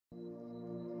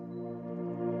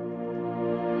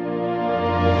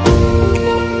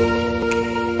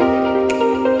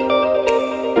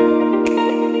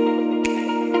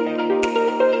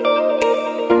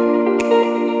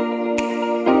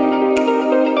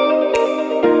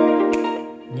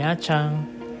Nha Trang,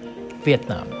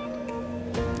 Vietnam.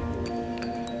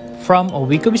 From a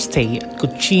week of stay at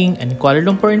Kuching and Kuala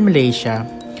Lumpur in Malaysia,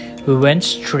 we went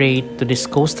straight to this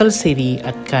coastal city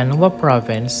at Khánh Hòa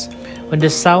Province on the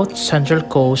south central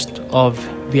coast of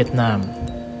Vietnam.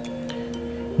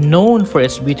 Known for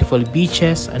its beautiful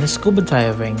beaches and scuba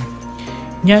diving,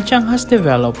 Nha Trang has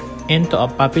developed into a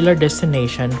popular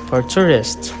destination for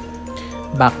tourists,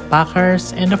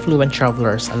 backpackers, and affluent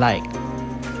travelers alike.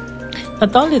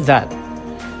 Not only that,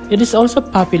 it is also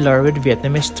popular with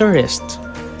Vietnamese tourists.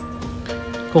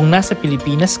 Kung nasa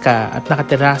Pilipinas ka at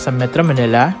nakatira sa Metro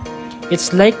Manila,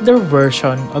 it's like their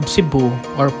version of Cebu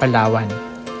or Palawan.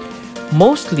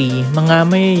 Mostly, mga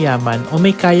mayayaman o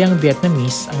may kayang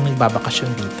Vietnamese ang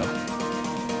nagbabakasyon dito.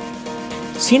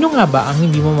 Sino nga ba ang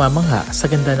hindi mamamangha sa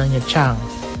ganda ng Nha Trang?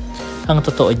 Ang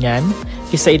totoo niyan,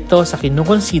 isa ito sa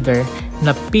kinukonsider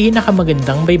na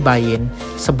pinakamagandang baybayin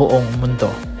sa buong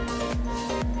mundo.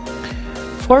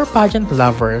 For pageant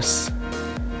lovers,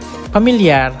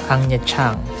 pamilyar ang Nha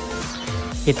Trang.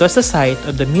 It was the site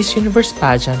of the Miss Universe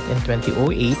pageant in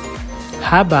 2008,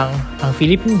 habang ang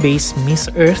Philippine-based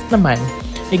Miss Earth naman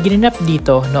ay ginanap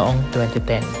dito noong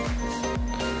 2010.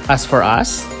 As for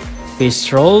us, we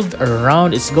strolled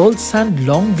around its gold sand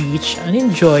long beach and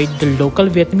enjoyed the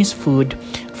local Vietnamese food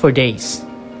for days.